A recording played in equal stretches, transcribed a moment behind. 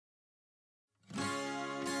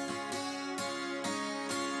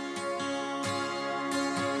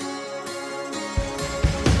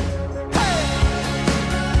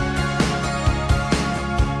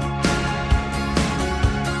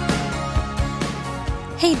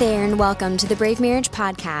Hey there, and welcome to the Brave Marriage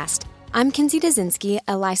Podcast. I'm Kinsey Dazinski,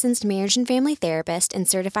 a licensed marriage and family therapist and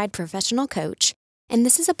certified professional coach, and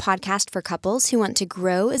this is a podcast for couples who want to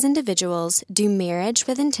grow as individuals, do marriage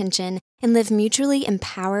with intention, and live mutually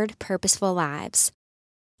empowered, purposeful lives.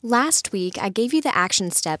 Last week, I gave you the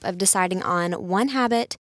action step of deciding on one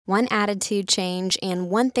habit, one attitude change,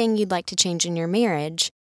 and one thing you'd like to change in your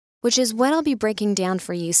marriage, which is what I'll be breaking down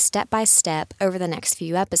for you step by step over the next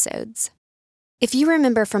few episodes. If you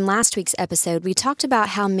remember from last week's episode, we talked about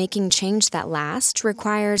how making change that lasts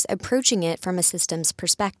requires approaching it from a systems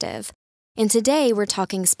perspective. And today, we're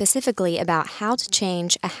talking specifically about how to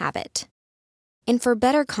change a habit. And for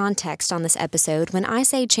better context on this episode, when I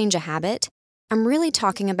say change a habit, I'm really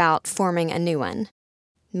talking about forming a new one.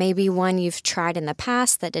 Maybe one you've tried in the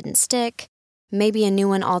past that didn't stick, maybe a new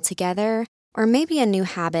one altogether, or maybe a new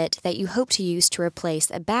habit that you hope to use to replace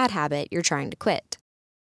a bad habit you're trying to quit.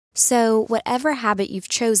 So, whatever habit you've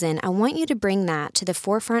chosen, I want you to bring that to the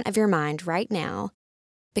forefront of your mind right now,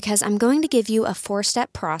 because I'm going to give you a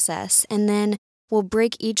 4-step process, and then we'll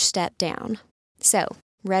break each step down. So,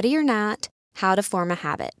 ready or not, how to form a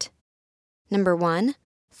habit. Number 1,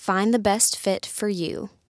 find the best fit for you.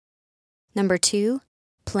 Number 2,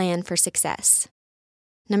 plan for success.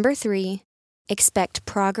 Number 3, expect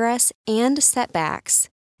progress and setbacks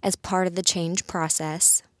as part of the change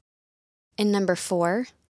process. And number 4,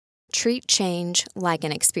 treat change like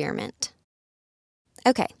an experiment.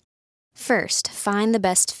 Okay, first, find the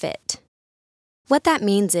best fit. What that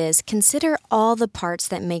means is consider all the parts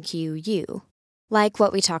that make you you, like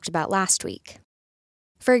what we talked about last week.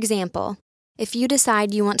 For example, if you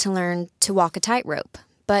decide you want to learn to walk a tightrope,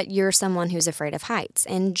 but you're someone who's afraid of heights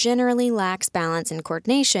and generally lacks balance and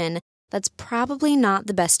coordination, that's probably not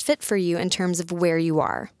the best fit for you in terms of where you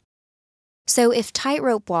are. So if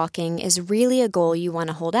tightrope walking is really a goal you want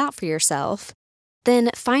to hold out for yourself, then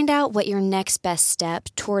find out what your next best step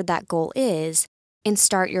toward that goal is and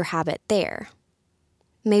start your habit there.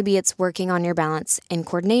 Maybe it's working on your balance and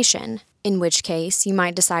coordination, in which case you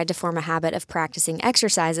might decide to form a habit of practicing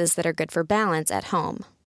exercises that are good for balance at home.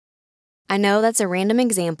 I know that's a random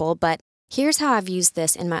example, but here's how I've used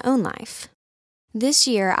this in my own life. This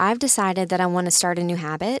year, I've decided that I want to start a new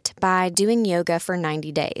habit by doing yoga for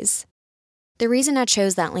 90 days. The reason I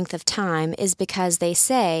chose that length of time is because they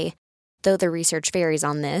say, though the research varies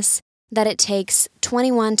on this, that it takes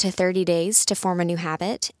 21 to 30 days to form a new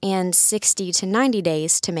habit and 60 to 90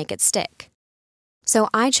 days to make it stick. So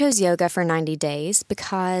I chose yoga for 90 days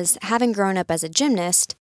because, having grown up as a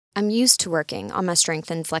gymnast, I'm used to working on my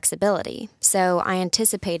strength and flexibility, so I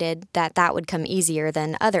anticipated that that would come easier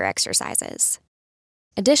than other exercises.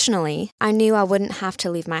 Additionally, I knew I wouldn't have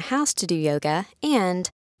to leave my house to do yoga, and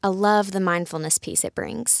I love the mindfulness piece it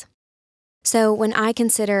brings. So when I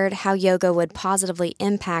considered how yoga would positively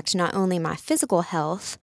impact not only my physical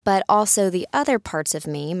health, but also the other parts of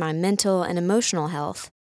me, my mental and emotional health,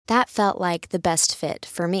 that felt like the best fit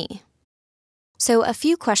for me. So a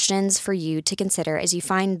few questions for you to consider as you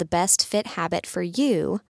find the best fit habit for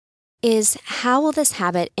you is, how will this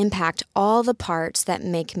habit impact all the parts that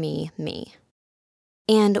make me me?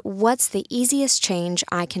 And what's the easiest change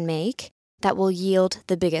I can make that will yield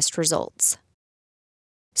the biggest results?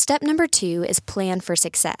 Step number 2 is plan for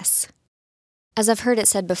success. As I've heard it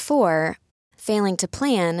said before, failing to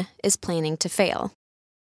plan is planning to fail.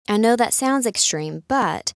 I know that sounds extreme,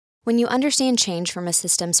 but when you understand change from a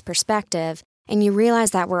systems perspective and you realize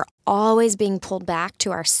that we're always being pulled back to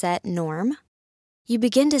our set norm, you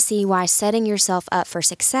begin to see why setting yourself up for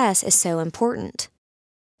success is so important.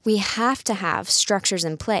 We have to have structures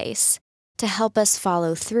in place to help us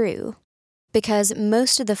follow through, because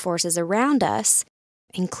most of the forces around us,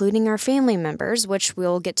 including our family members, which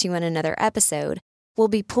we'll get to in another episode, will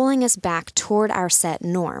be pulling us back toward our set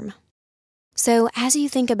norm. So as you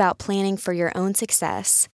think about planning for your own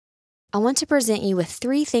success, I want to present you with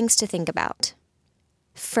 3 things to think about.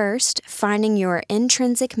 First, finding your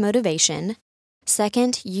intrinsic motivation.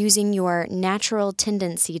 Second, using your natural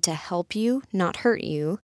tendency to help you, not hurt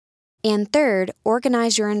you. And third,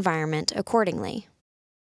 organize your environment accordingly.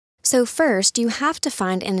 So first, you have to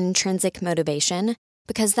find an intrinsic motivation,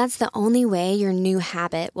 because that's the only way your new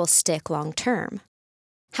habit will stick long term.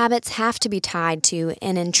 Habits have to be tied to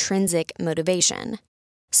an intrinsic motivation,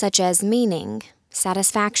 such as meaning,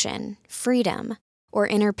 satisfaction, freedom, or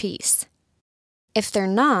inner peace. If they're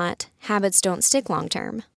not, habits don't stick long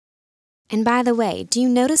term. And by the way, do you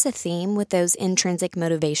notice a theme with those intrinsic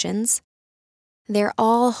motivations? They're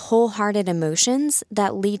all wholehearted emotions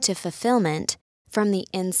that lead to fulfillment from the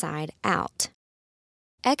inside out.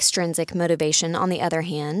 Extrinsic motivation, on the other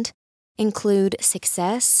hand, include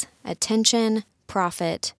success, attention,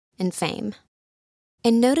 profit, and fame.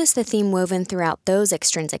 And notice the theme woven throughout those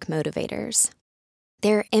extrinsic motivators.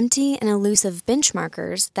 They're empty and elusive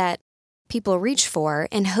benchmarkers that people reach for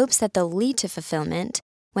in hopes that they'll lead to fulfillment,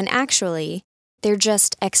 when actually, they're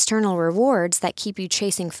just external rewards that keep you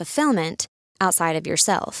chasing fulfillment outside of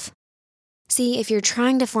yourself. See, if you're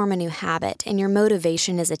trying to form a new habit and your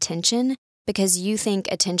motivation is attention because you think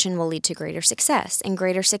attention will lead to greater success, and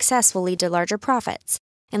greater success will lead to larger profits,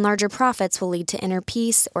 and larger profits will lead to inner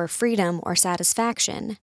peace or freedom or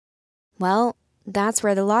satisfaction, well, that's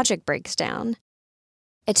where the logic breaks down.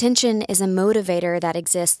 Attention is a motivator that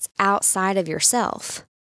exists outside of yourself.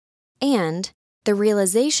 And the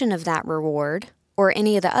realization of that reward, or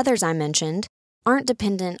any of the others I mentioned, aren't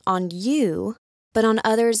dependent on you, but on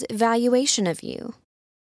others' valuation of you.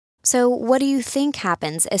 So what do you think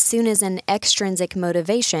happens as soon as an extrinsic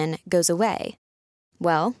motivation goes away?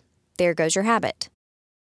 Well, there goes your habit.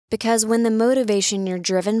 Because when the motivation you're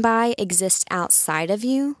driven by exists outside of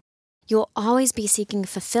you, you'll always be seeking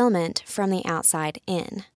fulfillment from the outside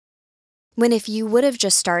in. When if you would have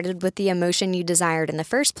just started with the emotion you desired in the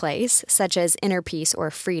first place, such as inner peace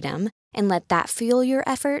or freedom, and let that fuel your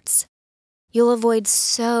efforts, you'll avoid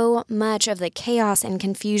so much of the chaos and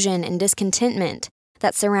confusion and discontentment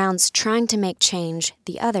that surrounds trying to make change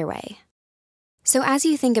the other way. So as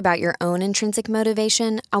you think about your own intrinsic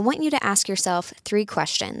motivation, I want you to ask yourself 3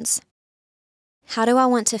 questions. How do I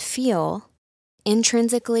want to feel,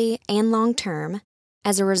 intrinsically and long-term,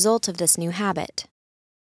 as a result of this new habit?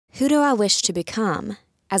 Who do I wish to become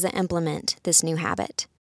as I implement this new habit?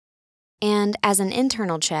 And as an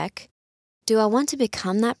internal check, do I want to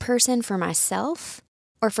become that person for myself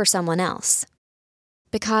or for someone else?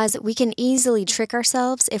 Because we can easily trick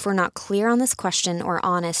ourselves if we're not clear on this question or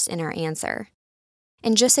honest in our answer.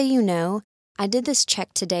 And just so you know, I did this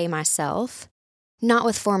check today myself, not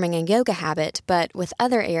with forming a yoga habit, but with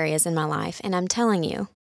other areas in my life, and I'm telling you,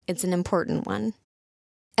 it's an important one.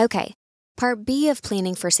 Okay, part B of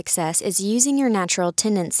planning for success is using your natural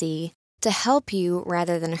tendency to help you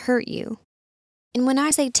rather than hurt you. And when I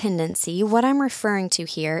say tendency, what I'm referring to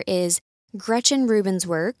here is Gretchen Rubin's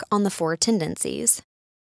work on the 4 tendencies.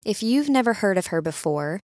 If you've never heard of her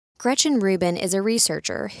before, Gretchen Rubin is a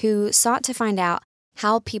researcher who sought to find out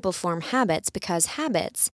how people form habits because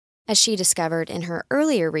habits, as she discovered in her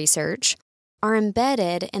earlier research, are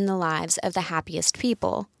embedded in the lives of the happiest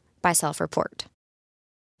people by self-report.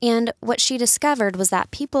 And what she discovered was that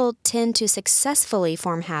people tend to successfully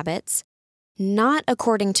form habits not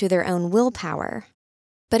according to their own willpower,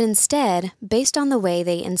 but instead based on the way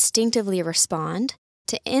they instinctively respond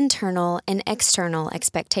to internal and external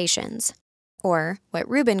expectations, or what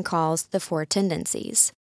Rubin calls the 4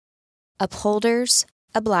 tendencies: upholders,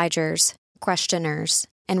 obligers, questioners,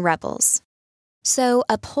 and rebels. So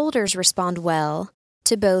upholders respond well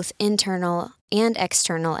to both internal and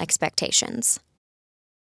external expectations.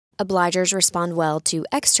 Obligers respond well to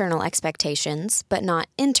external expectations, but not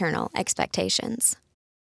internal expectations.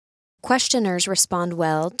 Questioners respond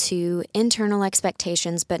well to internal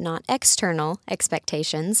expectations, but not external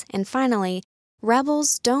expectations. And finally,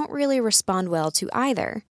 rebels don't really respond well to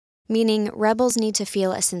either, meaning rebels need to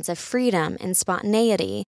feel a sense of freedom and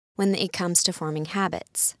spontaneity when it comes to forming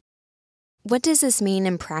habits. What does this mean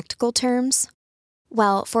in practical terms?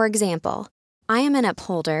 Well, for example, I am an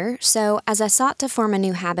upholder, so as I sought to form a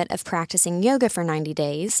new habit of practicing yoga for 90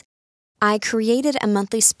 days, I created a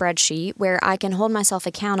monthly spreadsheet where I can hold myself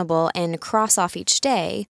accountable and cross off each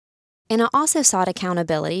day, and I also sought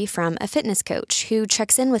accountability from a fitness coach who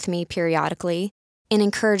checks in with me periodically and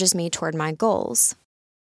encourages me toward my goals.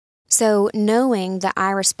 So knowing that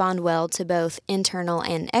I respond well to both internal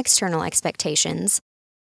and external expectations,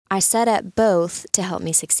 I set up both to help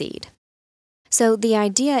me succeed. So the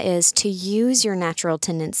idea is to use your natural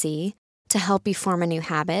tendency to help you form a new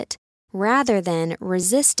habit rather than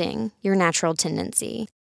resisting your natural tendency.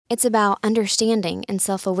 It's about understanding and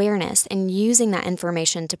self-awareness and using that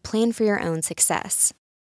information to plan for your own success.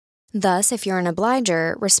 Thus, if you're an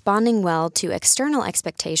obliger responding well to external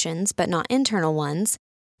expectations but not internal ones,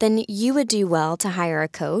 then you would do well to hire a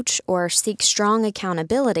coach or seek strong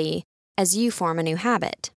accountability as you form a new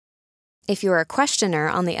habit. If you're a questioner,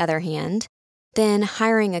 on the other hand, then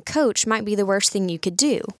hiring a coach might be the worst thing you could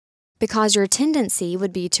do, because your tendency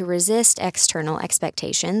would be to resist external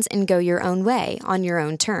expectations and go your own way on your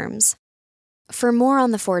own terms. For more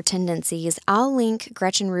on the 4 tendencies, I'll link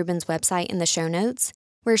Gretchen Rubin's website in the show notes,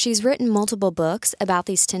 where she's written multiple books about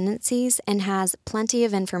these tendencies and has plenty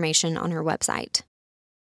of information on her website.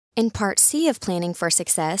 And part C of planning for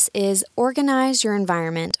success is organize your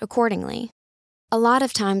environment accordingly. A lot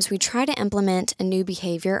of times we try to implement a new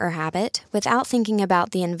behavior or habit without thinking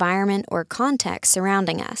about the environment or context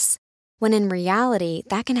surrounding us, when in reality,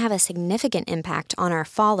 that can have a significant impact on our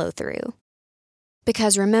follow-through.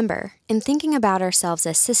 Because remember, in thinking about ourselves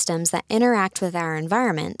as systems that interact with our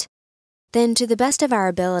environment, then to the best of our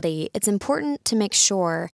ability, it's important to make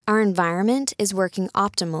sure our environment is working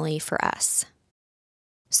optimally for us.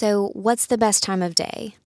 So, what's the best time of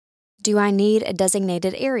day? Do I need a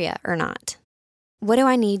designated area or not? What do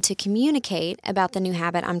I need to communicate about the new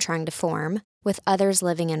habit I'm trying to form with others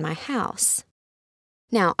living in my house?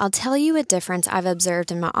 Now, I'll tell you a difference I've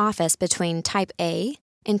observed in my office between Type A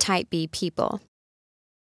and Type B people.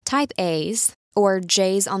 Type A's, or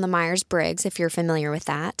J's on the Myers-Briggs if you're familiar with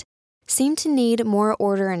that, seem to need more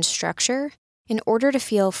order and structure in order to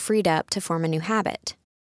feel freed up to form a new habit.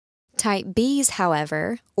 Type B's,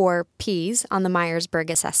 however, or P's on the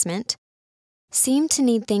Myers-Briggs assessment, seem to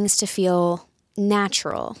need things to feel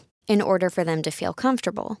natural in order for them to feel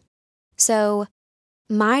comfortable. So,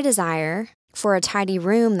 my desire for a tidy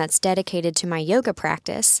room that's dedicated to my yoga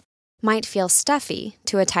practice might feel stuffy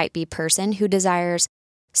to a Type B person who desires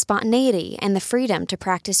spontaneity and the freedom to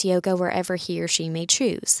practice yoga wherever he or she may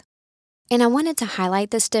choose. And I wanted to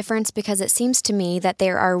highlight this difference because it seems to me that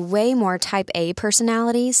there are way more Type A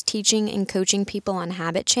personalities teaching and coaching people on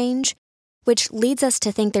habit change, which leads us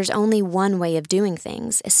to think there's only one way of doing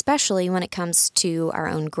things, especially when it comes to our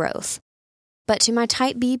own growth. But to my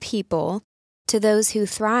Type B people, to those who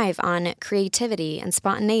thrive on creativity and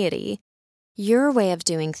spontaneity, your way of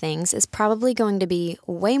doing things is probably going to be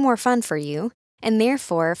way more fun for you, and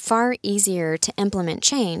therefore far easier to implement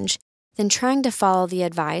change than trying to follow the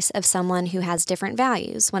advice of someone who has different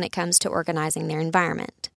values when it comes to organizing their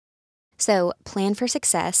environment. So, plan for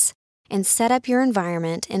success and set up your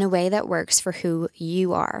environment in a way that works for who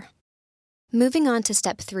you are. Moving on to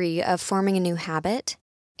step 3 of forming a new habit,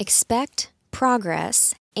 expect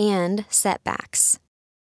progress and setbacks.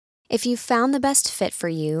 If you've found the best fit for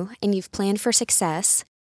you and you've planned for success,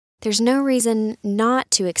 there's no reason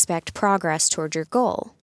not to expect progress toward your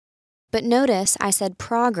goal. But notice I said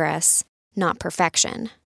progress, not perfection.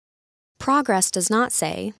 Progress does not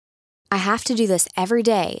say, I have to do this every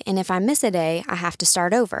day, and if I miss a day, I have to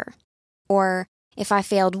start over. Or, if I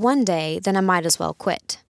failed one day, then I might as well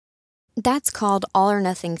quit. That's called all or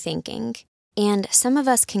nothing thinking, and some of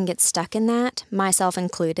us can get stuck in that, myself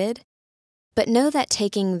included. But know that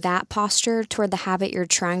taking that posture toward the habit you're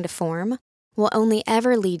trying to form will only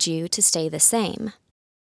ever lead you to stay the same.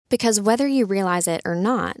 Because whether you realize it or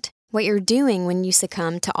not, what you're doing when you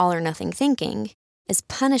succumb to all or nothing thinking is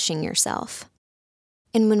punishing yourself.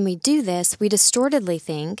 And when we do this, we distortedly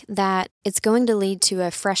think that it's going to lead to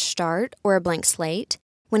a fresh start or a blank slate,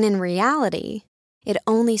 when in reality, it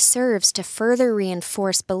only serves to further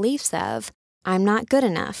reinforce beliefs of, I'm not good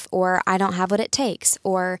enough, or I don't have what it takes,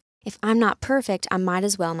 or if I'm not perfect, I might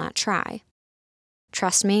as well not try.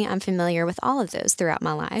 Trust me, I'm familiar with all of those throughout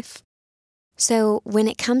my life. So when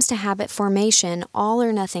it comes to habit formation, all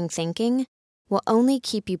or nothing thinking will only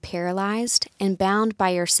keep you paralyzed and bound by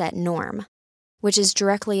your set norm, which is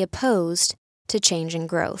directly opposed to change and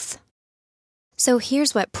growth. So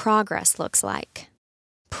here's what progress looks like.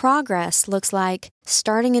 Progress looks like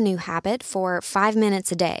starting a new habit for 5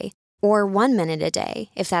 minutes a day, or 1 minute a day,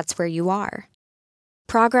 if that's where you are.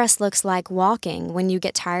 Progress looks like walking when you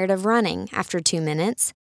get tired of running after 2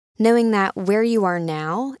 minutes, knowing that where you are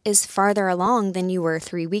now is farther along than you were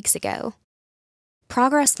 3 weeks ago.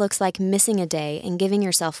 Progress looks like missing a day and giving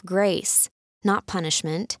yourself grace, not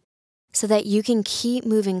punishment, so that you can keep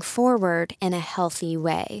moving forward in a healthy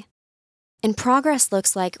way. And progress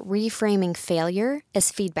looks like reframing failure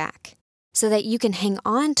as feedback, so that you can hang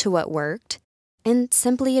on to what worked and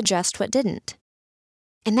simply adjust what didn't.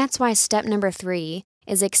 And that's why step number 3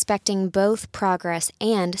 is expecting both progress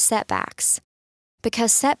and setbacks,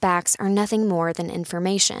 because setbacks are nothing more than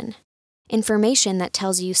information. Information that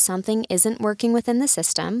tells you something isn't working within the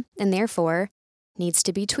system and therefore needs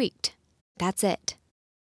to be tweaked. That's it.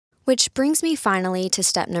 Which brings me finally to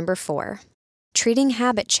step number 4, treating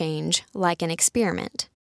habit change like an experiment.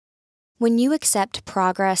 When you accept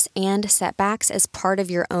progress and setbacks as part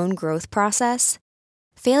of your own growth process,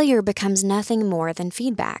 failure becomes nothing more than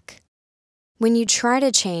feedback. When you try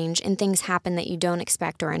to change and things happen that you don't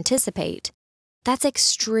expect or anticipate, that's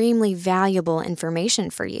extremely valuable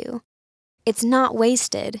information for you. It's not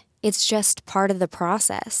wasted, it's just part of the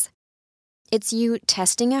process. It's you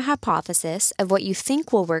testing a hypothesis of what you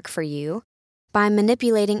think will work for you by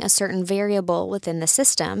manipulating a certain variable within the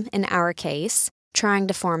system, in our case, trying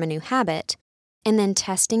to form a new habit, and then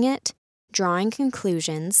testing it, drawing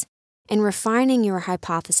conclusions, and refining your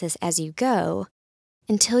hypothesis as you go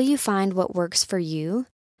until you find what works for you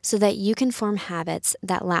so that you can form habits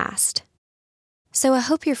that last. So I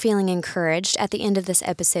hope you're feeling encouraged at the end of this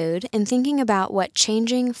episode and thinking about what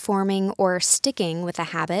changing, forming, or sticking with a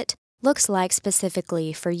habit looks like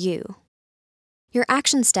specifically for you. Your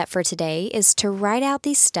action step for today is to write out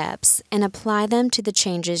these steps and apply them to the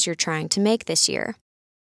changes you're trying to make this year.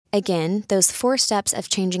 Again, those 4 steps of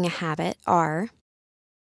changing a habit are: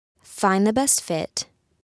 find the best fit,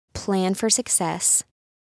 plan for success,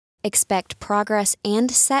 expect progress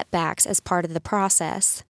and setbacks as part of the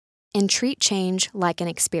process, and treat change like an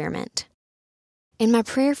experiment. And my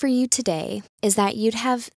prayer for you today is that you'd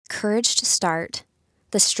have courage to start,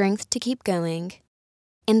 the strength to keep going,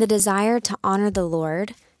 and the desire to honor the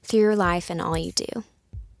Lord through your life and all you do.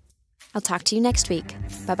 I'll talk to you next week.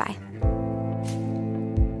 Bye-bye.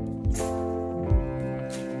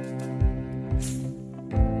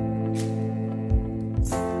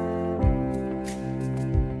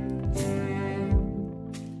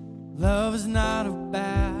 Love is not a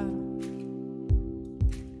battle.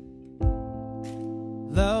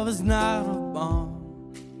 Love is not a bomb.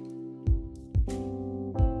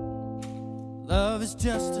 Love is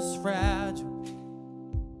just as fragile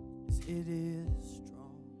as it is